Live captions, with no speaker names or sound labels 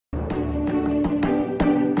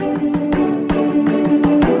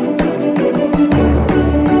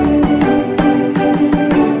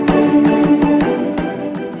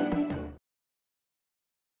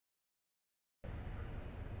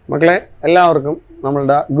മക്കളെ എല്ലാവർക്കും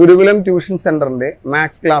നമ്മളുടെ ഗുരുകുലം ട്യൂഷൻ സെന്ററിന്റെ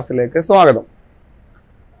മാത്സ് ക്ലാസ്സിലേക്ക് സ്വാഗതം.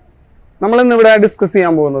 നമ്മൾ ഇന്ന് ഇവിടെ ഡിസ്കസ്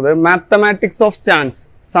ചെയ്യാൻ പോകുന്നത് മാത്തമാറ്റിക്സ് ഓഫ് ചാൻസ്,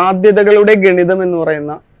 സാധ്യതകളുടെ ഗണിതം എന്ന്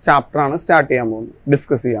പറയുന്ന ചാപ്റ്ററാണ്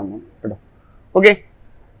ഡിസ്കസ് ചെയ്യാൻ പോകുന്നത് കേട്ടോ. ഓക്കെ,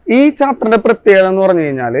 ഈ ചാപ്റ്ററിന്റെ പ്രത്യേകത എന്ന് പറഞ്ഞു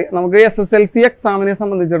കഴിഞ്ഞാൽ നമുക്ക് SSLC എക്സാമിനെ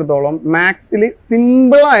സംബന്ധിച്ചിടത്തോളം മാത്സിൽ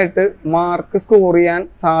സിമ്പിൾ ആയിട്ട് മാർക്ക് സ്കോർ ചെയ്യാൻ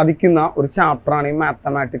സാധിക്കുന്ന ഒരു ചാപ്റ്ററാണ് ഈ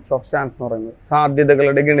മാത്തമാറ്റിക്സ് ഓഫ് ചാൻസ് എന്ന് പറയുന്നത്,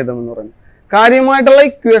 സാധ്യതകളുടെ ഗണിതം എന്ന് പറയുന്നത്. കാര്യമായിട്ടുള്ള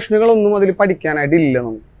ഇക്വേഷനുകളൊന്നും അതിൽ പഠിക്കാനായിട്ടില്ല.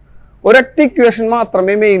 നമുക്ക് ഒരൊറ്റ ഇക്വേഷൻ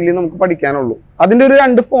മാത്രമേ മെയിൻലി നമുക്ക് പഠിക്കാനുള്ളൂ. അതിൻ്റെ ഒരു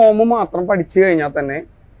 2 ഫോം മാത്രം പഠിച്ചു കഴിഞ്ഞാൽ തന്നെ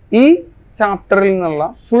ഈ ചാപ്റ്ററിൽ നിന്നുള്ള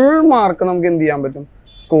ഫുൾ മാർക്ക് നമുക്ക് എന്ത് ചെയ്യാൻ പറ്റും,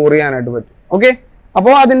 സ്കോർ ചെയ്യാനായിട്ട് പറ്റും. ഓക്കെ,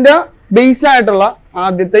 അപ്പോൾ അതിൻ്റെ ബേസ് ആയിട്ടുള്ള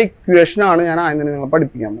ആദ്യത്തെ ഇക്വേഷനാണ് ഞാൻ ആദ്യം തന്നെ നിങ്ങളെ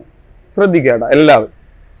പഠിപ്പിക്കാൻ പോകുന്നത്. ശ്രദ്ധിക്കുക എല്ലാവരും.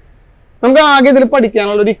 നമുക്ക് ആകെ ഇതിൽ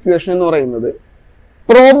പഠിക്കാനുള്ള ഒരു ഇക്വേഷൻ എന്ന് പറയുന്നത്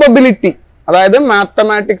പ്രോബബിലിറ്റി, അതായത്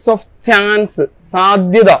മാത്തമാറ്റിക്സ് ഓഫ് ചാൻസ്,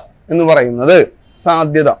 സാധ്യത എന്ന് പറയുന്നത്,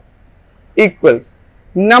 സാധ്യത equals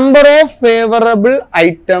number of favourable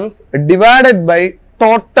items divided by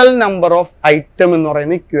total number of item എന്ന്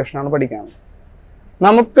പറയുന്ന ഇക്വേഷനാണ് പഠിക്കാനുള്ളത്.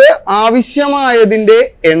 നമുക്ക് ആവശ്യമായതിന്റെ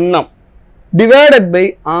എണ്ണം ഡിവൈഡഡ് ബൈ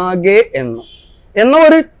ആകെ എണ്ണം എന്ന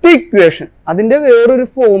ഒരു ഇക്വേഷൻ, അതിന്റെ വേറൊരു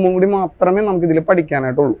ഫോമും കൂടി മാത്രമേ നമുക്ക് ഇതിൽ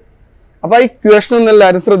പഠിക്കാനായിട്ടുള്ളൂ. അപ്പൊ ആ ഇക്വേഷൻ ഒന്ന്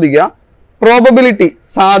എല്ലാവരും ശ്രദ്ധിക്കുക. പ്രോബബിലിറ്റി,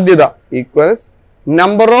 സാധ്യത equals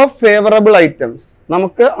number of favourable items,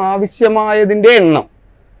 നമുക്ക് ആവശ്യമായതിന്റെ എണ്ണം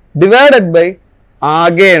ഡിവൈഡഡ് ബൈ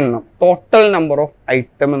ആകെ എണ്ണം, ടോട്ടൽ നമ്പർ ഓഫ്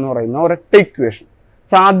ഐറ്റം എന്ന് പറയുന്ന ഒരൊറ്റ ഇക്വേഷൻ.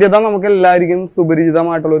 സാധ്യത നമുക്ക് എല്ലാവർക്കും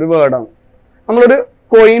സുപരിചിതമായിട്ടുള്ള ഒരു വേർഡാണ്. നമ്മളൊരു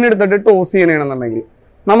കോയിൻ എടുത്തിട്ട് ടോസ് ചെയ്യണമെന്നുണ്ടെങ്കിൽ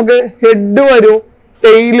നമുക്ക് ഹെഡ് വരുമോ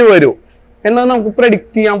ടെയില് വരുമോ എന്നത് നമുക്ക്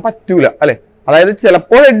പ്രെഡിക്റ്റ് ചെയ്യാൻ പറ്റൂല അല്ലെ. അതായത്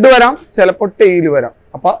ചിലപ്പോൾ ഹെഡ് വരാം, ചിലപ്പോൾ ടെയില് വരാം.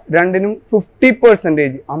 അപ്പൊ രണ്ടിനും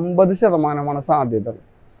 50%, 50% സാധ്യത.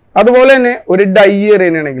 അതുപോലെ തന്നെ ഒരു ഡൈ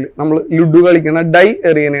എറിയണമെങ്കിൽ, നമ്മൾ ലുഡു കളിക്കുന്ന ഡൈ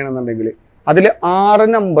എറിയണമെന്നുണ്ടെങ്കിൽ അതിൽ 6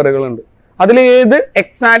 നമ്പറുകളുണ്ട്. അതിൽ ഏത്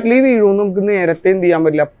എക്സാക്ട്ലി വീഴുമെന്ന് നമുക്ക് നേരത്തെ എന്ത് ചെയ്യാൻ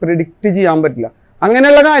പറ്റില്ല, പ്രിഡിക്റ്റ് ചെയ്യാൻ പറ്റില്ല.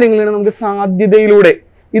 അങ്ങനെയുള്ള കാര്യങ്ങളാണ് നമുക്ക് സാധ്യതയിലൂടെ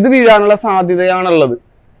ഇത് വീഴാനുള്ള സാധ്യതയാണുള്ളത്,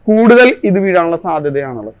 കൂടുതൽ ഇത് വീഴാനുള്ള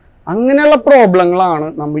സാധ്യതയാണുള്ളത്. അങ്ങനെയുള്ള പ്രോബ്ലങ്ങളാണ്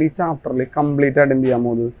നമ്മൾ ഈ ചാപ്റ്ററിൽ കംപ്ലീറ്റ് ആയിട്ട് എന്ത് ചെയ്യാൻ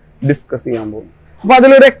പോകുന്നത്, ഡിസ്കസ് ചെയ്യാൻ പോകുന്നത്. അപ്പൊ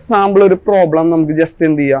അതിലൊരു എക്സാമ്പിൾ, ഒരു പ്രോബ്ലം നമുക്ക് ജസ്റ്റ്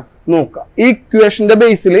എന്ത് ചെയ്യാം, നോക്കാം. ഈ ഇക്വേഷന്റെ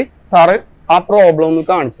ബേസിൽ സാറ് ആ പ്രോബ്ലം ഒന്ന്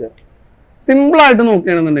കാണിച്ചു തരാം. സിമ്പിൾ ആയിട്ട്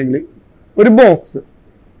നോക്കുകയാണെന്നുണ്ടെങ്കിൽ ഒരു ബോക്സ്,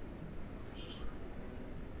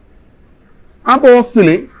 ആ ബോക്സിൽ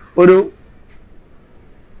ഒരു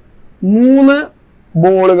 3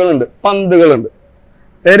 ബോളുകളുണ്ട്, പന്തുകളുണ്ട്.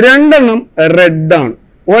 2 എണ്ണം റെഡ് ആണ്,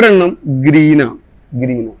 1 എണ്ണം ഗ്രീനാണ്.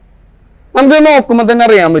 നമുക്ക് നോക്കുമ്പോൾ തന്നെ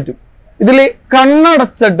അറിയാൻ പറ്റും. ഇതിൽ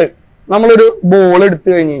കണ്ണടച്ചിട്ട് നമ്മളൊരു ബോൾ എടുത്തു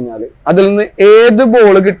കഴിഞ്ഞു കഴിഞ്ഞാൽ അതിൽ നിന്ന് ഏത്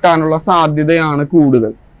ബോൾ കിട്ടാനുള്ള സാധ്യതയാണ്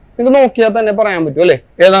കൂടുതൽ? നിങ്ങൾക്ക് നോക്കിയാൽ തന്നെ പറയാൻ പറ്റും അല്ലെ.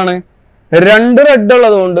 ഏതാണ്? 2 റെഡ്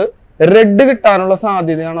ഉള്ളത് കൊണ്ട് റെഡ് കിട്ടാനുള്ള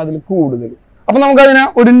സാധ്യതയാണ് അതിൽ കൂടുതൽ. അപ്പൊ നമുക്ക് അതിനെ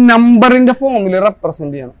ഒരു നമ്പറിന്റെ ഫോമിൽ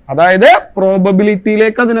റെപ്രസെന്റ് ചെയ്യണം. അതായത്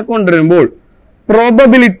പ്രോബബിലിറ്റിയിലേക്ക് അതിനെ കൊണ്ടുവരുമ്പോൾ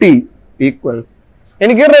പ്രോബബിലിറ്റി ഈക്വൽസ്,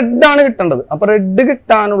 എനിക്ക് റെഡ് ആണ് കിട്ടേണ്ടത്, അപ്പൊ റെഡ്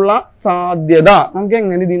കിട്ടാനുള്ള സാധ്യത നമുക്ക്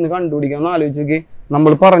എങ്ങനെ ഇതിൽ നിന്ന് കണ്ടുപിടിക്കാം എന്ന് ആലോചിച്ച് നോക്കി.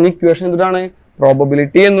 നമ്മൾ പറഞ്ഞ ഇക്വേഷൻ എന്താണ്?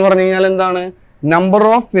 പ്രോബബിലിറ്റി എന്ന് പറഞ്ഞു കഴിഞ്ഞാൽ എന്താണ്? നമ്പർ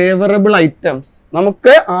ഓഫ് ഫേവറബിൾ ഐറ്റംസ്,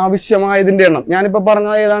 നമുക്ക് ആവശ്യമായതിന്റെ എണ്ണം. ഞാനിപ്പോ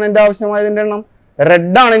പറഞ്ഞത് ഏതാണ് എന്റെ ആവശ്യമായതിന്റെ എണ്ണം?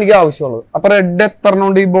 റെഡ് ആണ് എനിക്ക് ആവശ്യമുള്ളത്. അപ്പൊ റെഡ് എത്ര എണ്ണം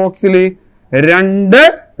ഉണ്ട് ഈ ബോക്സിൽ? 2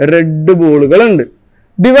 റെഡ് ബോളുകൾ ഉണ്ട്.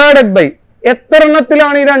 ഡിവൈഡഡ് ബൈ എത്ര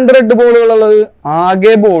എണ്ണത്തിലാണ് ഈ 2 റെഡ് ബോളുകൾ ഉള്ളത്?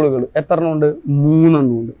 ആകെ ബോളുകൾ എത്ര എണ്ണം ഉണ്ട്? 3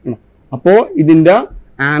 എണ്ണം ഉണ്ട്. അപ്പോ ഇതിന്റെ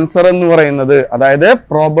ആൻസർ എന്ന് പറയുന്നത്, അതായത്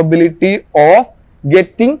probability of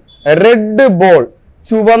getting red ball,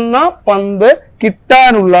 ചുവന്ന പന്ത്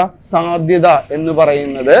കിട്ടാനുള്ള സാധ്യത എന്ന്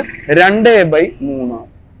പറയുന്നത് 2/3 ആണ്.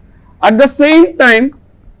 അറ്റ് ദ സെയിം ടൈം,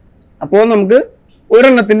 അപ്പോൾ നമുക്ക്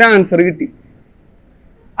ഒരെണ്ണത്തിന്റെ ആൻസർ കിട്ടി.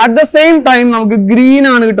 അറ്റ് ദ സെയിം ടൈം നമുക്ക് ഗ്രീൻ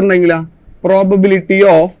ആണ് കിട്ടണമെങ്കിൽ പ്രോബബിലിറ്റി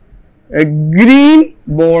ഓഫ് ഗ്രീൻ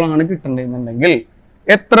ബോൾ ആണ് കിട്ടണ്ടെന്നുണ്ടെങ്കിൽ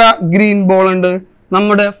എത്ര ഗ്രീൻ ബോൾ ഉണ്ട്?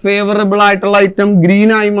 നമ്മുടെ ഫേവറബിൾ ആയിട്ടുള്ള ഐറ്റം ഗ്രീൻ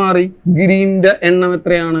ആയി മാറി. ഗ്രീനിന്റെ എണ്ണം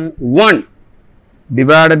എത്രയാണ്? 1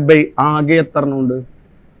 ഡിവൈഡഡ് ബൈ ആകെ എത്ര എണ്ണം ഉണ്ട്?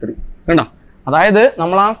 3. കണ്ടോ? അതായത്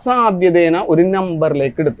നമ്മൾ ആ സാധ്യതേനെ ഒരു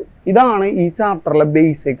നമ്പറിലേക്ക് എടുത്തു. ഇതാണ് ഈ ചാപ്റ്ററിലെ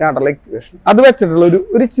ബേസിക് ആയിട്ടുള്ള ഇക്വേഷൻ. അത് വെച്ചിട്ടുള്ള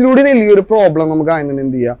ഒരു ഇച്ചിരി കൂടി വലിയൊരു പ്രോബ്ലം നമുക്ക് അതിന്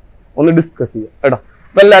എന്ത് ചെയ്യാം, ഒന്ന് ഡിസ്കസ് ചെയ്യാം കേട്ടോ.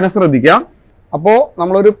 അപ്പൊ എല്ലാവരും ശ്രദ്ധിക്കുക. അപ്പോ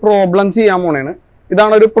നമ്മളൊരു പ്രോബ്ലം ചെയ്യാൻ പോണേണ്.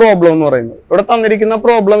 ഇതാണ് ഒരു പ്രോബ്ലം എന്ന് പറയുന്നത്. ഇവിടെ തന്നിരിക്കുന്ന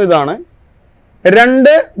പ്രോബ്ലം ഇതാണ്.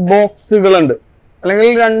 2 ബോക്സുകളുണ്ട്, അല്ലെങ്കിൽ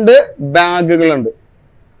 2 ബാഗുകളുണ്ട്.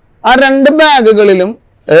 ആ 2 ബാഗുകളിലും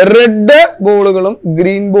റെഡ് ബോളുകളും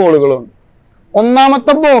ഗ്രീൻ ബോളുകളും ഉണ്ട്.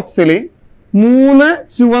 ഒന്നാമത്തെ ബോക്സിൽ 3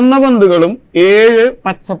 ചുവന്ന പന്തുകളും 7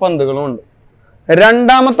 പച്ച പന്തുകളും ഉണ്ട്.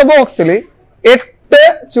 രണ്ടാമത്തെ ബോക്സിൽ 8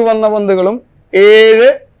 ചുവന്ന പന്തുകളും 7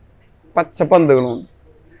 പച്ച പന്തുകളും ഉണ്ട്.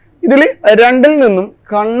 ഇതിൽ രണ്ടിൽ നിന്നും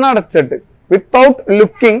കണ്ണടച്ചിട്ട് വിത്തൗട്ട്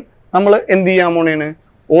ലുക്കിംഗ് നമ്മൾ എന്ത് ചെയ്യാൻ പോണേണ്,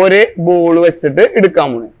 ഒരേ ബോൾ വെച്ചിട്ട് എടുക്കാൻ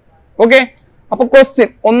പോണേ. ഓക്കെ, അപ്പൊ ക്വസ്റ്റ്യൻ,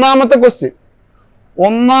 ഒന്നാമത്തെ ക്വസ്റ്റ്യൻ,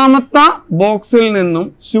 ഒന്നാമത്തെ ബോക്സിൽ നിന്നും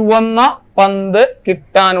ചുവന്ന പന്ത്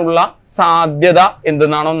കിട്ടാനുള്ള സാധ്യത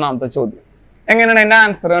എന്തെന്നാണ് ഒന്നാമത്തെ ചോദ്യം. എങ്ങനെയാണ് എന്റെ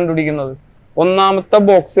ആൻസർ കണ്ടുപിടിക്കുന്നത്? ഒന്നാമത്തെ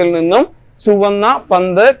ബോക്സിൽ നിന്നും ചുവന്ന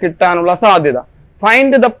പന്ത് കിട്ടാനുള്ള സാധ്യത.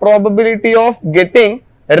 Find the probability of getting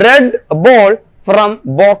red ball from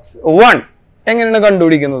box 1. എങ്ങനെയാണ്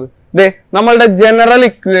കണ്ടുപിടിക്കുന്നത്? ദേ നമ്മളുടെ ജനറൽ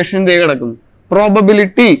ഇക്വേഷൻ ദേ കിടക്കുന്നു.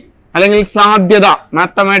 പ്രോബബിലിറ്റി അല്ലെങ്കിൽ സാധ്യത,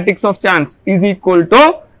 mathematics of chance is equal to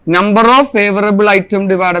number of favourable item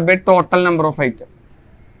divided by total number of item.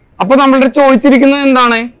 അപ്പൊ നമ്മളുടെ ചോദിച്ചിരിക്കുന്നത്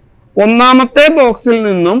എന്താണ്? ഒന്നാമത്തെ ബോക്സിൽ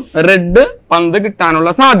നിന്നും റെഡ് പന്ത്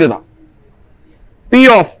കിട്ടാനുള്ള സാധ്യത. P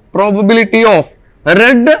of probability of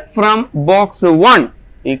red from box 1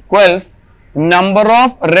 equals number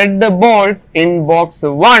of red balls in box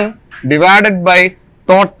 1 divided by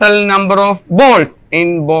total number of balls in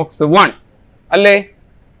box 1. അല്ലേ?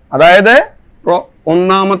 അതായത്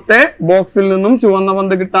ഒന്നാമത്തെ ബോക്സിൽ നിന്നും ചുവന്ന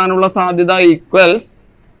പന്ത് കിട്ടാനുള്ള സാധ്യത ഈക്വൽസ്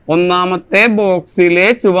ഒന്നാമത്തെ ബോക്സിലെ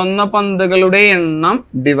ചുവന്ന പന്തുകളുടെ എണ്ണം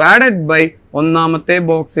ഡിവൈഡഡ് ബൈ ഒന്നാമത്തെ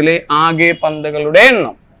ബോക്സിലെ ആകെ പന്തുകളുടെ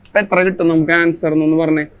എണ്ണം. അപ്പൊ എത്ര കിട്ടും നമുക്ക് ആൻസർ എന്ന്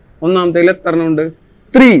പറഞ്ഞേ? ഒന്നാമത്തേൽ എത്ര ഉണ്ട്?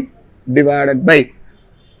 3 ഡിവൈഡഡ് ബൈ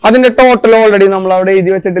അതിന്റെ ടോട്ടൽ ഓൾറെഡി നമ്മൾ അവിടെ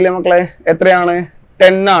എഴുതി വെച്ചിട്ടില്ലേ മക്കളെ? എത്രയാണ്?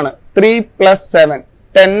 10 ആണ്. 3 + 7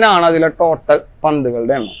 10 ആണ് അതിലെ ടോട്ടൽ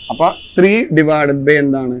പന്തുകളുടെ എണ്ണം. അപ്പൊ 3 ഡിവൈഡഡ് ബൈ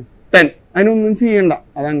എന്താണ്? 10. അതിനൊന്നും ചെയ്യണ്ട,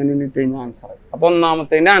 അതങ്ങനെ ഇട്ട് കഴിഞ്ഞാൽ ആൻസർ. അപ്പൊ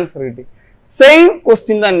ഒന്നാമത്തേന്റെ ആൻസർ കിട്ടി. സെയിം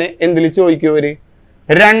ക്വസ്റ്റ്യൻ തന്നെ എന്തിൽ ചോദിക്കും അവര്?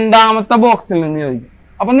 രണ്ടാമത്തെ ബോക്സിൽ നിന്ന് ചോദിക്കും.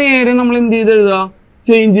 അപ്പൊ നേരെ നമ്മൾ എന്ത് ചെയ്ത് എഴുതുക?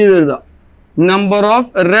 ചേഞ്ച് ചെയ്ത് എഴുതുക. Number of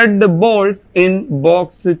red balls in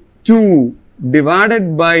box 2 divided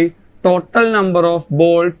by total number of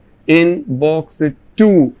balls in box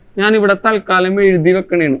 2. ഞാൻ ഇവിടെ തൽക്കാലം എഴുതി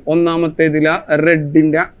വെക്കണേണ്. ഒന്നാമത്തേതിലെ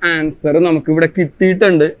റെഡിന്റെ ആൻസർ നമുക്ക് ഇവിടെ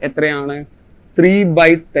കിട്ടിയിട്ടുണ്ട്. എത്രയാണ്?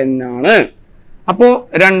 3/10 ആണ്. അപ്പോ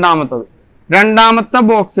രണ്ടാമത്തെ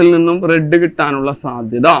ബോക്സിൽ നിന്നും റെഡ് കിട്ടാനുള്ള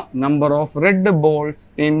സാധ്യത, number of red balls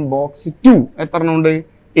in box 2 എത്ര ഉണ്ട്?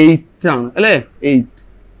 8 ആണ് അല്ലെ? 8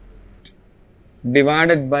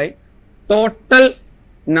 divided by total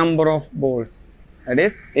number of balls, that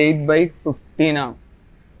is 8/15 ആണ്.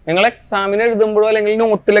 നിങ്ങൾ എക്സാമിന് എഴുതുമ്പോഴോ അല്ലെങ്കിൽ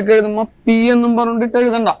നോട്ടിലൊക്കെ എഴുതുമ്പോൾ പി എന്നും പറഞ്ഞിട്ട്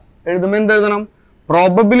എഴുതണ്ട. എഴുതുമ്പോൾ എന്ത് എഴുതണം?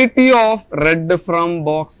 Probability of red from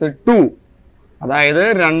box 2, അതായത്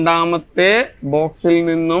രണ്ടാമത്തെ ബോക്സിൽ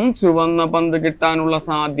നിന്നും ചുവന്ന പന്ത് കിട്ടാനുള്ള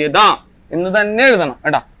സാധ്യത എന്ന് തന്നെ എഴുതണം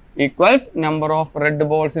കേട്ടാ. Equals number of red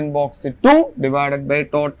balls in box 2 divided by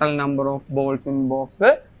total number of balls in box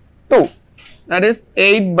 2, that is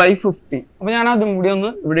 8/15. അപ്പൊ ഞാൻ അതും കൂടി ഒന്ന്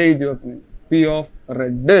ഇവിടെ എഴുതി വെക്കുന്നു. P of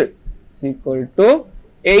red is equal to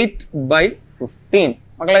 8/15.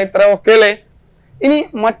 മക്കളെ ഇത്ര ഓക്കെ അല്ലേ? ഇനി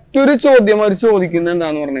മറ്റൊരു ചോദ്യം അവർ ചോദിക്കുന്നത്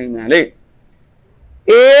എന്താന്ന് പറഞ്ഞു കഴിഞ്ഞാല്,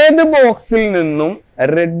 ഏത് ബോക്സിൽ നിന്നും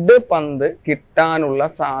റെഡ് പന്ത് കിട്ടാനുള്ള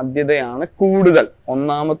സാധ്യതയാണ് കൂടുതൽ?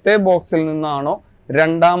 ഒന്നാമത്തെ ബോക്സിൽ നിന്നാണോ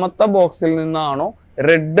രണ്ടാമത്തെ ബോക്സിൽ നിന്നാണോ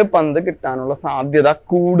റെഡ് പന്ത് കിട്ടാനുള്ള സാധ്യത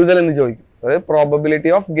കൂടുതൽ എന്ന് ചോദിക്കും. അതായത് probability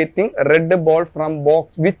of getting red ball from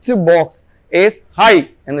box which box is high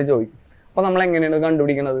എന്ന് ചോദിക്കും. അപ്പൊ നമ്മൾ എങ്ങനെയാണ്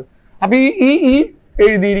കണ്ടുപിടിക്കുന്നത്? അപ്പൊ ഈ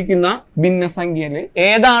എഴുതിയിരിക്കുന്ന ഭിന്നസംഖ്യയിൽ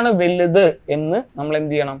ഏതാണ് വലുത് എന്ന് നമ്മൾ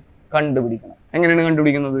എന്ത് ചെയ്യണം? കണ്ടുപിടിക്കണം. എങ്ങനെയാണ്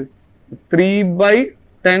കണ്ടുപിടിക്കുന്നത്?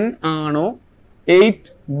 3/10 ആണോ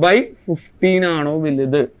 8/15 ആണോ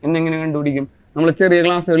വലുത് എന്നെങ്ങനെ കണ്ടുപിടിക്കും? നമ്മൾ ചെറിയ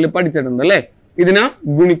ക്ലാസ്സുകളിൽ പഠിച്ചിട്ടുണ്ട് അല്ലെ? ഇതിനെ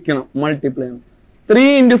ഗുണിക്കണം, മൾട്ടിപ്ലൈ ചെയ്യണം. 3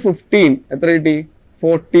 × 15 എത്ര കിട്ടി?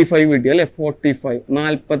 45 കിട്ടി അല്ലെ? 45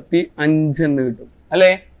 45 എന്ന് കിട്ടും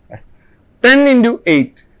അല്ലെ? 10 ×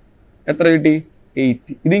 8 എത്ര കിട്ടി?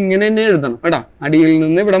 80. ഇത് ഇങ്ങനെ തന്നെ എഴുതണം കേട്ടാ. അടിയിൽ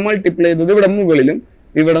നിന്ന് ഇവിടെ മൾട്ടിപ്ലൈ ചെയ്തത് ഇവിടെ മുകളിലും,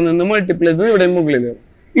 ഇവിടെ നിന്ന് മൾട്ടിപ്ലൈ ചെയ്തത് ഇവിടെ മുകളിലും.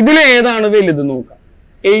 ഇതിൽ ഏതാണ് വലുത് നോക്കാം.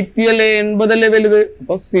 80 അല്ലെ 80 അല്ലേ വലുത്?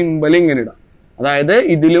 അപ്പൊ സിമ്പിൾ ഇങ്ങനെ ഇടാം. അതായത്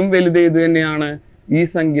ഇതിലും വലുത് ഏത് തന്നെയാണ്? ഈ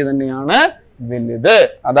സംഖ്യ തന്നെയാണ് വലുത്.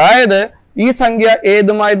 അതായത് ഈ സംഖ്യ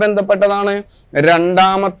ഏതുമായി ബന്ധപ്പെട്ടതാണ്?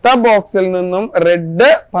 രണ്ടാമത്തെ ബോക്സിൽ നിന്നും റെഡ്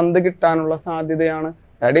പന്ത് കിട്ടാനുള്ള സാധ്യതയാണ്.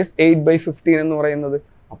 ദാറ്റ് ഈസ് 8/15 എന്ന് പറയുന്നത്.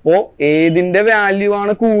 അപ്പോ ഏതിന്റെ വാല്യൂ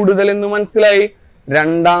ആണ് കൂടുതൽ എന്ന് മനസ്സിലായി?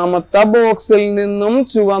 രണ്ടാമത്തെ ബോക്സിൽ നിന്നും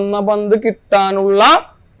ചുവന്ന പന്ത് കിട്ടാനുള്ള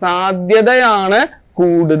സാധ്യതയാണ്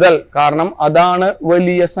കൂടുതൽ. കാരണം അതാണ്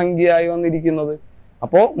വലിയ സംഖ്യയായി വന്നിരിക്കുന്നത്.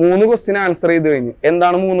 അപ്പോ 3 ക്വസ്റ്റ്യൻ ആൻസർ ചെയ്ത് കഴിഞ്ഞു.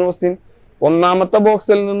 എന്താണ് 3 ക്വസ്റ്റ്യൻ? ഒന്നാമത്തെ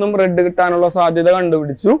ബോക്സിൽ നിന്നും റെഡ് കിട്ടാനുള്ള സാധ്യത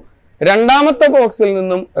കണ്ടുപിടിച്ചു, രണ്ടാമത്തെ ബോക്സിൽ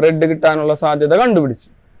നിന്നും റെഡ് കിട്ടാനുള്ള സാധ്യത കണ്ടുപിടിച്ചു.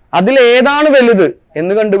 അതിൽ ഏതാണ് വലുത്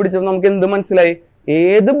എന്ന് കണ്ടുപിടിച്ചപ്പോൾ നമുക്ക് എന്ത് മനസ്സിലായി?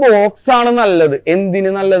 ഏത് ബോക്സ് ആണ് നല്ലത്? എന്തിന്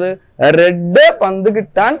നല്ലത്? റെഡ് പന്ത്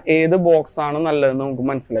കിട്ടാൻ ഏത് ബോക്സ് ആണ് നല്ലതെന്ന് നമുക്ക്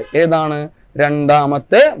മനസ്സിലായി. ഏതാണ്?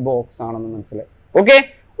 രണ്ടാമത്തെ ബോക്സ് ആണെന്ന് മനസ്സിലായി. ഓക്കെ,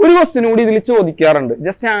 ഒരു ക്വസ്റ്റ്യൻ കൂടി ഇതിൽ ചോദിക്കാറുണ്ട്.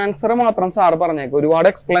 ജസ്റ്റ് ആൻസർ മാത്രം സാറ് പറഞ്ഞേക്കും, ഒരുപാട്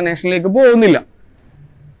എക്സ്പ്ലനേഷനിലേക്ക് പോകുന്നില്ല.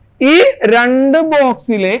 ഈ രണ്ട്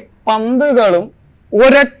ബോക്സിലെ പന്തുകളും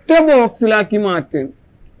ഒരൊറ്റ ബോക്സിലാക്കി മാറ്റുകയാണ്,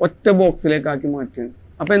 ഒറ്റ ബോക്സിലേക്കാക്കി മാറ്റുകയാണ്.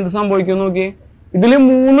 അപ്പൊ എന്ത് സംഭവിക്കും നോക്കി, ഇതില്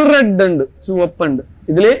 3 റെഡ് ഉണ്ട്, ചുവപ്പുണ്ട്,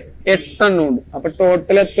 ഇതില് 8 എണ്ണം ഉണ്ട്. അപ്പൊ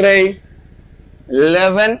ടോട്ടൽ എത്രയായി?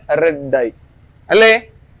 11 റെഡ് ആയി അല്ലേ?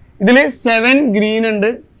 ഇതില് 7 ഗ്രീൻ ഉണ്ട്,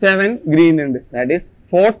 7 ഗ്രീൻ ഉണ്ട്, ദാറ്റ് ഈസ്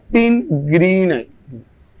 14 ഗ്രീൻ ആയി.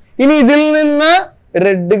 ഇനി ഇതിൽ നിന്ന്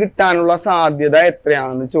റെഡ് കിട്ടാനുള്ള സാധ്യത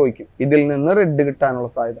എത്രയാണെന്ന് ചോദിക്കും. ഇതിൽ നിന്ന് റെഡ് കിട്ടാനുള്ള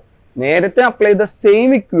സാധ്യത നേരത്തെ അപ്ലൈ ചെയ്ത സെയിം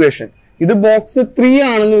ഇക്വേഷൻ, ഇത് ബോക്സ് 3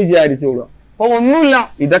 ആണെന്ന് വിചാരിച്ചോളൂ. അപ്പൊ ഒന്നുമില്ല,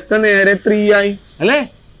 ഇതൊക്കെ നേരെ 3 ആയി അല്ലെ?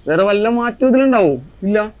 വേറെ വല്ല മാറ്റം ഇതിലുണ്ടാവും?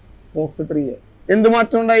 ഇല്ല, ബോക്സ് 3 ആയി. എന്ത്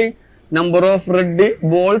മാറ്റം ഉണ്ടായി? Number of red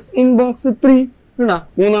balls in box 3.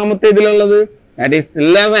 മൂന്നാമത്തെ ഇതിലുള്ളത് that is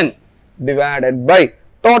 11 divided by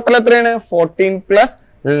total എത്രയാണ്? 14 plus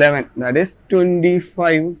 11 that is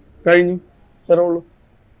 25. കഴിഞ്ഞു. ഇത്രേ ഉള്ളൂ.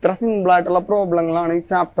 ഇത്ര സിമ്പിൾ ആയിട്ടുള്ള പ്രോബ്ലങ്ങളാണ് ഈ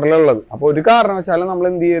ചാപ്റ്ററിൽ ഉള്ളത്. അപ്പൊ ഒരു കാരണവശാലും നമ്മൾ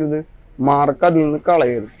എന്ത് ചെയ്യരുത്, മാർക്ക് അതിൽ നിന്ന്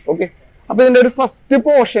കളയരുത്. ഓക്കെ, അപ്പൊ ഇതിന്റെ ഒരു ഫസ്റ്റ്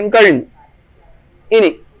പോർഷൻ കഴിഞ്ഞു.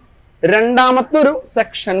 ഇനി രണ്ടാമത്തെ ഒരു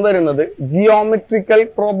സെക്ഷൻ വരുന്നത് ജിയോമെട്രിക്കൽ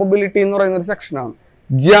പ്രോബബിലിറ്റി എന്ന് പറയുന്ന ഒരു സെക്ഷനാണ്.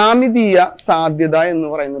 ജ്യാമിതീയ സാധ്യത എന്ന്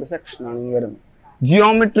പറയുന്ന ഒരു സെക്ഷനാണ് ഇനി വരുന്നത്.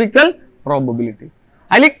 Geometrical probability.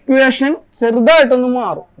 അതിൽ ഇക്വേഷൻ ചെറുതായിട്ടൊന്ന്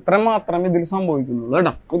മാറും, അത്ര മാത്രമേ ഇതിൽ സംഭവിക്കുന്നുള്ളൂ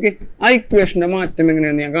കേട്ടോ. ഓക്കെ, ആ ഇക്വേഷന്റെ മാറ്റം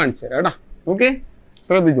എങ്ങനെയാണെന്ന് ഞാൻ കാണിച്ചു തരാം കേട്ടോ. ഓക്കെ,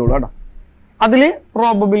 ശ്രദ്ധിച്ചോളൂ കേട്ടോ. അതില്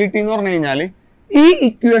പ്രോബബിലിറ്റി എന്ന് പറഞ്ഞു കഴിഞ്ഞാൽ ഈ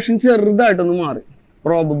ഇക്വേഷൻ ചെറുതായിട്ടൊന്ന് മാറി.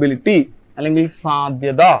 പ്രോബബിലിറ്റി അല്ലെങ്കിൽ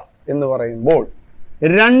സാധ്യത എന്ന് പറയുമ്പോൾ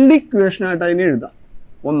 2 ഇക്വേഷനായിട്ട് അതിനെ എഴുതാം.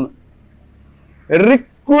 ഒന്ന്,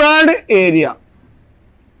 required area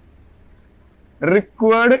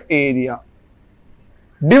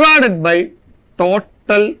divided by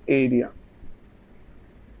total area.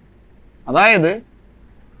 അതായത്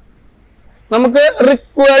നമുക്ക്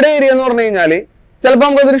റിക്വയർഡ് ഏരിയ എന്ന് പറഞ്ഞു കഴിഞ്ഞാൽ ചിലപ്പോൾ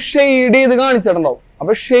നമുക്കതൊരു ഷെയ്ഡ് ചെയ്ത് കാണിച്ചിട്ടുണ്ടാവും.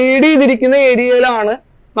 അപ്പൊ ഷെയ്ഡ് ചെയ്തിരിക്കുന്ന ഏരിയയിലാണ്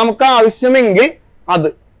നമുക്ക് ആവശ്യമെങ്കിൽ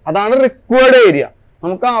അതാണ് റിക്വയർഡ് ഏരിയ.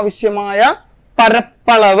 നമുക്ക് ആവശ്യമായ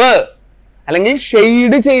പരപ്പളവ് അല്ലെങ്കിൽ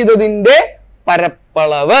ഷെയ്ഡ് ചെയ്തതിന്റെ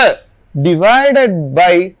പരപ്പളവ് ഡിവൈഡഡ്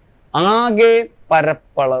ബൈ ആകെ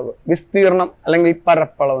പരപ്പളവ്, വിസ്തീർണം അല്ലെങ്കിൽ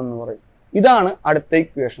പരപ്പളവ് എന്ന് പറയും. ഇതാണ് അടുത്ത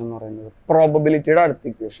ഇക്വേഷൻ എന്ന് പറയുന്നത്, പ്രോബബിലിറ്റിയുടെ അടുത്ത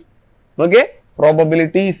equation. Okay,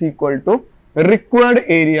 probability is equal to required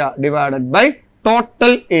area divided by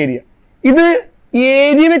total area. ഇത്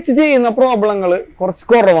ഏരിയ വെച്ച് ചെയ്യുന്ന പ്രോബ്ലങ്ങൾ കുറച്ച്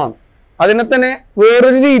കുറവാണ്. അതിനെ തന്നെ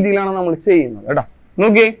വേറൊരു രീതിയിലാണ് നമ്മൾ ചെയ്യുന്നത് കേട്ടോ.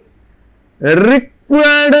 നോക്കിയേ,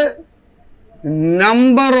 required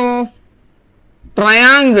number of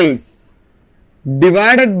triangles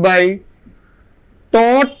divided by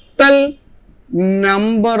total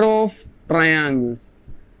number of triangles.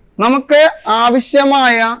 നമുക്ക്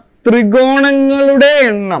ആവശ്യമായ ത്രികോണങ്ങളുടെ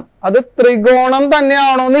എണ്ണം, അത് ത്രികോണം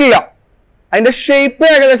തന്നെയാണോന്നില്ല, അതിന്റെ ഷേപ്പ്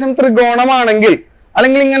ഏകദേശം ത്രികോണമാണെങ്കിൽ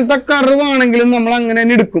അല്ലെങ്കിൽ ഇങ്ങനത്തെ കർവാണെങ്കിലും നമ്മൾ അങ്ങനെ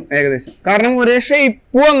തന്നെ എടുക്കും ഏകദേശം. കാരണം ഒരേ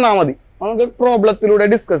ഷേപ്പ് വന്നാൽ മതി. നമുക്ക് പ്രോബ്ലത്തിലൂടെ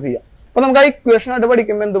ഡിസ്കസ് ചെയ്യാം. അപ്പൊ നമുക്ക് ആ ഇക്വേഷൻ ആയിട്ട്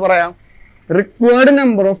പഠിക്കുമ്പോൾ എന്ത് പറയാം? റിക്വയർഡ്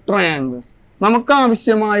നമ്പർ ഓഫ് ട്രയാങ്കിൾസ്, നമുക്ക്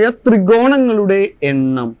ആവശ്യമായ ത്രികോണങ്ങളുടെ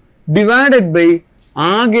എണ്ണം ഡിവൈഡഡ് ബൈ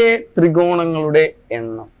ആകെ ത്രികോണങ്ങളുടെ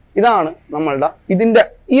എണ്ണം. ഇതാണ് നമ്മളുടെ ഇതിന്റെ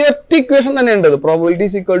ഈ ഒറ്റ ഇക്വേഷൻ തന്നെ ഉണ്ടത്. Probability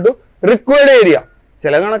is equal to required area.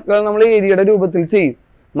 ചില കണക്കുകൾ നമ്മൾ ഏരിയയുടെ രൂപത്തിൽ ചെയ്യും,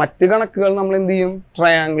 മറ്റു കണക്കുകൾ നമ്മൾ എന്ത് ചെയ്യും?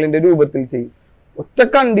 ട്രയാങ്കിളിന്റെ രൂപത്തിൽ ചെയ്യും. ഒറ്റ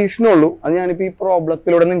കണ്ടീഷനുള്ളൂ, അത് ഞാനിപ്പോ ഈ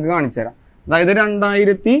പ്രോബ്ലത്തിലൂടെ നിങ്ങൾക്ക് കാണിച്ചു തരാം. അതായത്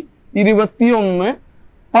 2021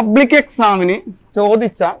 പബ്ലിക് എക്സാമിന്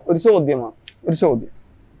ചോദിച്ച ഒരു ചോദ്യമാണ്. ഒരു ചോദ്യം,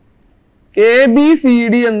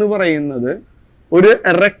 ABCD എന്ന് പറയുന്നത് ഒരു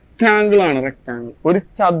റെക്ടാങ്കിൾ ആണ്. റെക്ടാങ്കിൾ ഒരു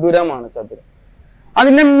ചതുരമാണ്. ചതുരം,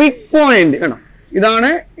 അതിന്റെ മിഡ് പോയിന്റ് കേട്ടോ, ഇതാണ്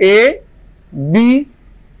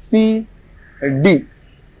ABCD.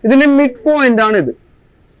 ഇതിന്റെ മിഡ് പോയിന്റ് ആണ് ഇത്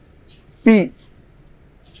P.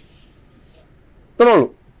 ഇത്രേ ഉള്ളൂ.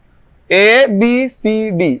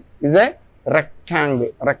 ABCD is a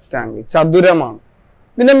rectangle, ചതുരമാണ്.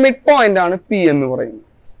 ഇതിന്റെ മിഡ് പോയിന്റ് ആണ് P എന്ന് പറയുന്നത്.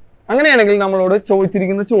 അങ്ങനെയാണെങ്കിൽ നമ്മളോട്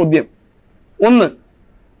ചോദിച്ചിരിക്കുന്ന ചോദ്യം, ഒന്ന്,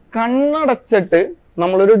 കണ്ണടച്ചിട്ട്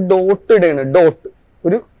നമ്മളൊരു ഡോട്ട് ഇടയാണ്,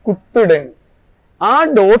 ഒരു കുത്തിടയാണ്. ആ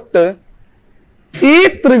ഡോട്ട് ഈ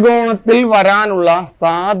ത്രികോണത്തിൽ വരാനുള്ള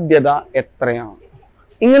സാധ്യത എത്രയാണ്?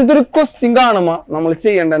 ഇങ്ങനത്തെ ഒരു ക്വസ്റ്റ്യൻ കാണുമ്പോൾ നമ്മൾ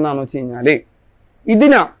ചെയ്യേണ്ടത് എന്താണെന്ന് വെച്ച് കഴിഞ്ഞാല്,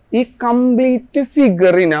 ഈ കംപ്ലീറ്റ്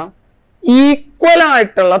ഫിഗറിനെ ഈക്വൽ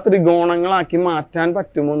ആയിട്ടുള്ള ത്രികോണങ്ങളാക്കി മാറ്റാൻ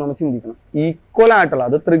പറ്റുമോ നമ്മൾ ചിന്തിക്കണം. ഈക്വൽ ആയിട്ടുള്ള,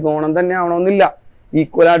 അത് ത്രികോണം തന്നെ ആവണമെന്നില്ല,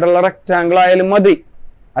 ഈക്വൽ ആയിട്ടുള്ള റെക്ടാങ്കിൾ ആയാലും മതി,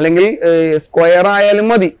 അല്ലെങ്കിൽ സ്ക്വയർ ആയാലും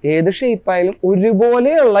മതി, ഏത് ഷേപ്പ് ആയാലും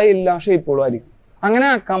ഒരുപോലെയുള്ള എല്ലാ ഷേപ്പുകളും ആയിരിക്കും. അങ്ങനെ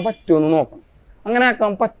ആക്കാൻ പറ്റുമെന്ന് നോക്കണം. അങ്ങനെ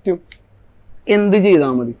ആക്കാൻ പറ്റും. എന്ത്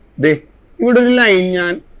ചെയ്താൽ മതി? ദേ ഇവിടെ ഒരു ലൈൻ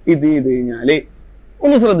ഞാൻ ഇത് ചെയ്ത് കഴിഞ്ഞാല്,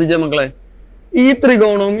 ഒന്ന് ശ്രദ്ധിച്ച മക്കളെ, ഈ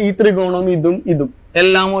ത്രികോണവും ഇതും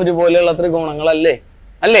എല്ലാം ഒരുപോലെയുള്ള ത്രികോണങ്ങളല്ലേ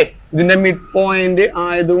അല്ലേ? ഇതിന്റെ മിഡ് പോയിന്റ്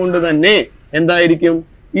ആയതുകൊണ്ട് തന്നെ എന്തായിരിക്കും?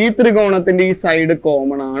 ഈ ത്രികോണത്തിന്റെ ഈ സൈഡ്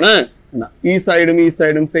കോമൺ ആണ്. ഈ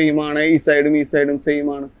സൈഡും സെയിം ആണ്, ഈ സൈഡും സെയിം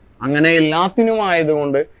ആണ്. അങ്ങനെ എല്ലാത്തിനും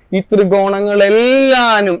ആയതുകൊണ്ട് ഈ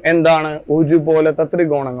ത്രികോണങ്ങളെല്ലാനും എന്താണ്? ഒരുപോലത്തെ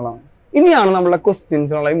ത്രികോണങ്ങളാണ്. ഇനിയാണ് നമ്മളെ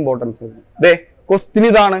ക്വസ്റ്റ്യൻസിനുള്ള ഇമ്പോർട്ടൻസ്. ക്വസ്റ്റ്യൻ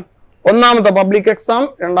ഇതാണ്. ഒന്നാമത്തെ പബ്ലിക് എക്സാം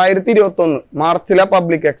 2021 മാർച്ചിലെ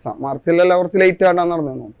പബ്ലിക് എക്സാം. മാർച്ചിലല്ല, കുറച്ച് ലേറ്റ് ആയിട്ടാണ്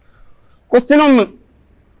നടന്നു. ക്വസ്റ്റ്യൻ 1,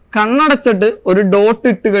 കണ്ണടച്ചിട്ട് ഒരു ഡോട്ട്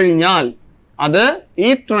ഇട്ട് കഴിഞ്ഞാൽ അത് ഈ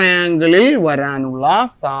ട്രയാങ്കിളിൽ വരാനുള്ള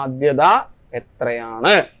സാധ്യത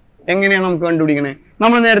എത്രയാണ്? എങ്ങനെയാണ് നമുക്ക് കണ്ടുപിടിക്കണേ?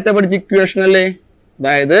 നമ്മൾ നേരത്തെ പഠിച്ച ഇക്വേഷൻ അല്ലേ?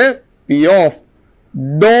 അതായത് P of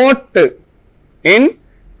dot in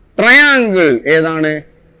triangle ഏതാണ്?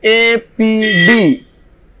 APD.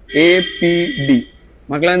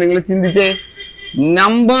 മക്കളെ നിങ്ങൾ ചിന്തിച്ചേ,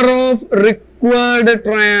 നമ്പർ ഓഫ് റിക്വയർഡ്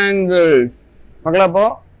ട്രയാങ്കിൾസ്. മക്കളെ അപ്പോ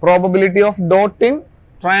probability of dot in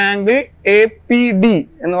triangle APD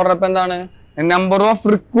എന്ന് പറഞ്ഞപ്പോ എന്താണ്? Number of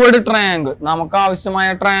required triangle. നമുക്ക് ആവശ്യമായ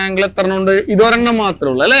ട്രയാങ്കിൾ എത്ര ഉണ്ട്? ഇതൊരെണ്ണം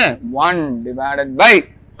മാത്രമേ ഉള്ളൂ അല്ലെ? 1 ഡിവൈഡഡ് ബൈ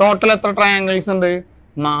ടോട്ടൽ എത്ര ട്രയാങ്കിൾസ് ഉണ്ട്?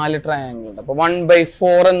 4 ട്രയാങ്കിൾ ഉണ്ട്. അപ്പൊ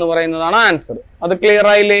 1/4 എന്ന് പറയുന്നതാണ് ആൻസർ. അത് ക്ലിയർ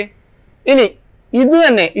ആയില്ലേ? ഇനി ഇത്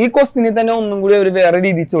തന്നെ ഈ ക്വസ്റ്റിനിൽ തന്നെ ഒന്നും കൂടി ഒരു വേറെ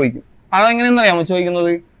രീതി ചോദിക്കും. അതെങ്ങനെയെന്ന് അറിയാമോ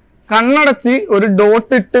ചോദിക്കുന്നത്? കണ്ണടച്ച് ഒരു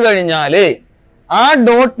ഡോട്ട് ഇട്ട് കഴിഞ്ഞാല് ആ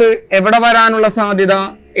ഡോട്ട് എവിടെ വരാനുള്ള സാധ്യത?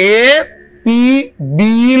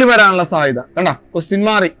 APBയിൽ വരാനുള്ള സാധ്യത. കണ്ട, ക്വസ്റ്റ്യൻ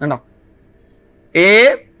മാറി. കണ്ട,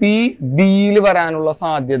 APBയിൽ വരാനുള്ള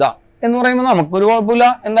സാധ്യത എന്ന് പറയുമ്പോൾ നമുക്കൊരു കുഴപ്പമില്ല.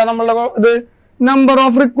 എന്താ നമ്മളുടെ ഇത്? Number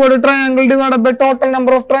of required triangle divided by total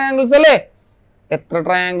number of triangles അല്ലേ? എത്ര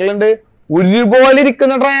ട്രയാങ്കിൾ ഉണ്ട്? ഒരുപോലെ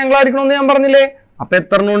ഇരിക്കുന്ന ട്രയാങ്കിൾ ആയിരിക്കണം എന്ന് ഞാൻ പറഞ്ഞില്ലേ? അപ്പൊ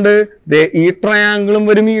എത്ര ഉണ്ട്? ഈ ട്രയാങ്കിളും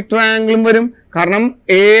വരും, ഈ ട്രയാങ്കിളും വരും. കാരണം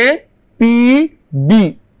APB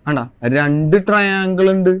ആണ്ടാ 2 ട്രയാങ്കിൾ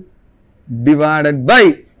ഉണ്ട് ഡിവൈഡഡ് ബൈ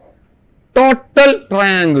ടോട്ടൽ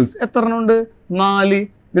ട്രയാങ്കിൾസ് എത്ര ഉണ്ട്? 4.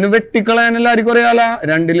 ഇതിന് വെട്ടിക്കളയാൻ എല്ലാവർക്കും അറിയാലോ.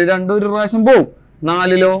 2 2 ഒരു പ്രാവശ്യം പോവും,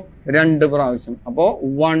 4 2 പ്രാവശ്യം. അപ്പോ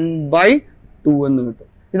 1/2 എന്ന് കിട്ടും.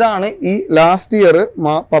 ഇതാണ് ഈ ലാസ്റ്റ് ഇയർ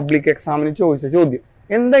പബ്ലിക് എക്സാമിന് ചോദിച്ച ചോദ്യം.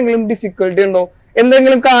 എന്തെങ്കിലും ഡിഫിക്കൽട്ടി ഉണ്ടോ?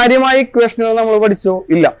 എന്തെങ്കിലും കാര്യമായ ഇക്വേഷനുകൾ നമ്മൾ പഠിച്ചോ?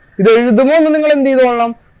 ഇല്ല. ഇത് എഴുതുമ്പോൾ ഒന്ന് നിങ്ങൾ എന്ത്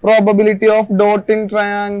ചെയ്തോളണം? Probability of dot in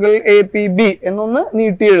triangle APB എന്നൊന്ന്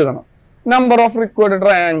നീട്ടി എഴുതണം. നമ്പർ ഓഫ് റിക്വയർഡ്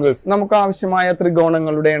ട്രയാങ്കിൾസ്, നമുക്ക് ആവശ്യമായ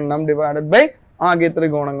ത്രികോണങ്ങളുടെ എണ്ണം ഡിവൈഡഡ് ബൈ ആകെ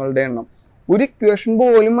ത്രികോണങ്ങളുടെ എണ്ണം. ഒരു ഇക്വേഷൻ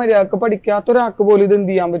പോലും മര്യാദക്ക് പഠിക്കാത്ത ഒരാൾക്ക് പോലും ഇത്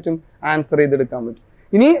എന്ത് ചെയ്യാൻ പറ്റും? ആൻസർ ചെയ്തെടുക്കാൻ പറ്റും.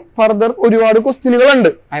 ഇനി ഫർദർ ഒരുപാട് ക്വസ്റ്റ്യനുകൾ ഉണ്ട്.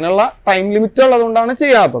 അതിനുള്ള ടൈം ലിമിറ്റ് ഉള്ളതുകൊണ്ടാണ്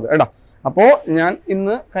ചെയ്യാത്തത് കേട്ടോ. അപ്പോ ഞാൻ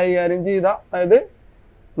ഇന്ന് കൈകാര്യം ചെയ്ത, അതായത്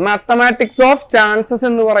മാത്തമാറ്റിക്സ് ഓഫ് ചാൻസസ്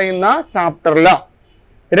എന്ന് പറയുന്ന ചാപ്റ്ററില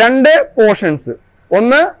 2 പോർഷൻസ്,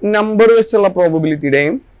 ഒന്ന് നമ്പർ വെച്ചുള്ള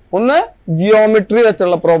പ്രോബബിലിറ്റിയുടെയും ഒന്ന് ജിയോമെട്രി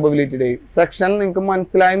വെച്ചുള്ള പ്രോബബിലിറ്റിയുടെയും സെക്ഷൻ നിങ്ങൾക്ക്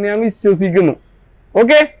മനസ്സിലായെന്ന് ഞാൻ വിശ്വസിക്കുന്നു.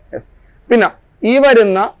 ഓക്കെ, പിന്നെ ഈ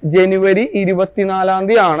വരുന്ന ജനുവരി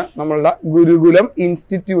 24 ആണ് നമ്മളുടെ ഗുരുകുലം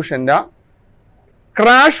ഇൻസ്റ്റിറ്റ്യൂഷന്റെ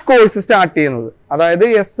ക്രാഷ് കോഴ്സ് സ്റ്റാർട്ട് ചെയ്യുന്നത്. അതായത്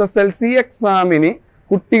SSLC എക്സാമിന്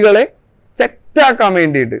കുട്ടികളെ സെറ്റാക്കാൻ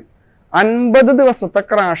വേണ്ടിയിട്ട് 50 ദിവസത്തെ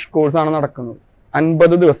ക്രാഷ് കോഴ്സ് ആണ് നടക്കുന്നത്.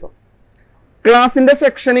 50 ദിവസം. ക്ലാസിന്റെ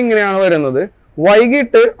സെക്ഷൻ ഇങ്ങനെയാണ് വരുന്നത്.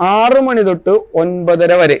 വൈകിട്ട് 6 മണി തൊട്ട്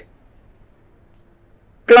 9:30 വരെ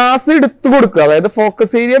ക്ലാസ് എടുത്തു കൊടുക്കുക. അതായത്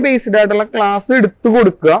ഫോക്കസ് ഏരിയ ബേസ്ഡ് ആയിട്ടുള്ള ക്ലാസ് എടുത്തു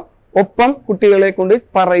കൊടുക്കുക. ഒപ്പം കുട്ടികളെ കൊണ്ട്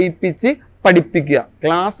പറയിപ്പിച്ച് പഠിപ്പിക്കുക.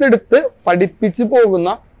 ക്ലാസ് എടുത്ത് പഠിപ്പിച്ച് പോകുന്ന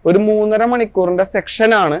ഒരു 3.5 മണിക്കൂറിന്റെ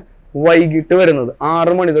സെക്ഷനാണ് വൈകിട്ട് വരുന്നത്,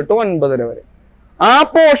 6 മണി തൊട്ട് 9:30 വരെ. ആ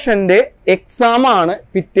പോർഷന്റെ എക്സാം ആണ്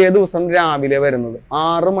പിറ്റേ ദിവസം രാവിലെ വരുന്നത്,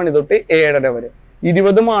 6 മണി തൊട്ട് 7:30 വരെ.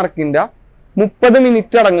 20 മാർക്കിന്റെ 30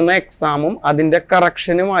 മിനിറ്റ് അടങ്ങുന്ന എക്സാമും അതിന്റെ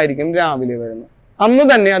കറക്ഷനുമായിരിക്കും രാവിലെ വരുന്നത്. അന്ന്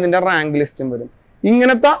തന്നെ അതിന്റെ റാങ്ക് ലിസ്റ്റും വരും.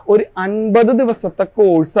 ഇങ്ങനത്തെ ഒരു 50 ദിവസത്തെ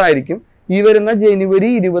കോഴ്സ് ആയിരിക്കും ഈ വരുന്ന ജനുവരി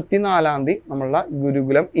 24 നമ്മളുടെ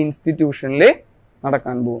ഗുരുകുലം ഇൻസ്റ്റിറ്റ്യൂഷനിൽ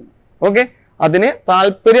നടക്കാൻ പോകും. ഓക്കെ, അതിന്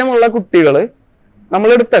താല്പര്യമുള്ള കുട്ടികൾ,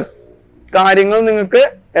 നമ്മളെടുത്ത കാര്യങ്ങൾ നിങ്ങൾക്ക്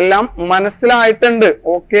എല്ലാം മനസ്സിലായിട്ടുണ്ട്,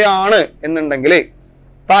 ഓക്കെ ആണ് എന്നുണ്ടെങ്കിൽ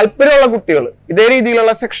താല്പര്യമുള്ള കുട്ടികൾ ഇതേ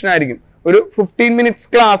രീതിയിലുള്ള സെക്ഷൻ ആയിരിക്കും. ഒരു 15 minutes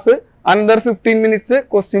class, another 15 minutes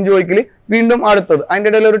question ചോദിക്കല്, വീണ്ടും അടുത്തത്, അതിൻ്റെ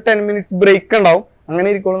ഇടയിൽ ഒരു 10 മിനിറ്റ്സ് ബ്രേക്ക് ഉണ്ടാവും. അങ്ങനെ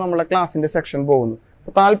ഇരിക്കുമ്പോൾ നമ്മുടെ ക്ലാസിന്റെ സെക്ഷൻ പോകുന്നു.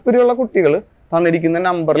 അപ്പൊ താല്പര്യമുള്ള കുട്ടികൾ തന്നിരിക്കുന്ന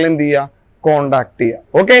നമ്പറിൽ എന്ത് ചെയ്യുക? കോണ്ടാക്ട് ചെയ്യുക.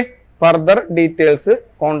 ഓക്കെ, ഫർദർ ഡീറ്റെയിൽസ്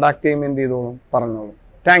കോണ്ടാക്ട് ചെയ്യുമ്പോൾ എന്ത് ചെയ്തോളും? പറഞ്ഞോളൂ.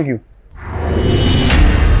 Thank you.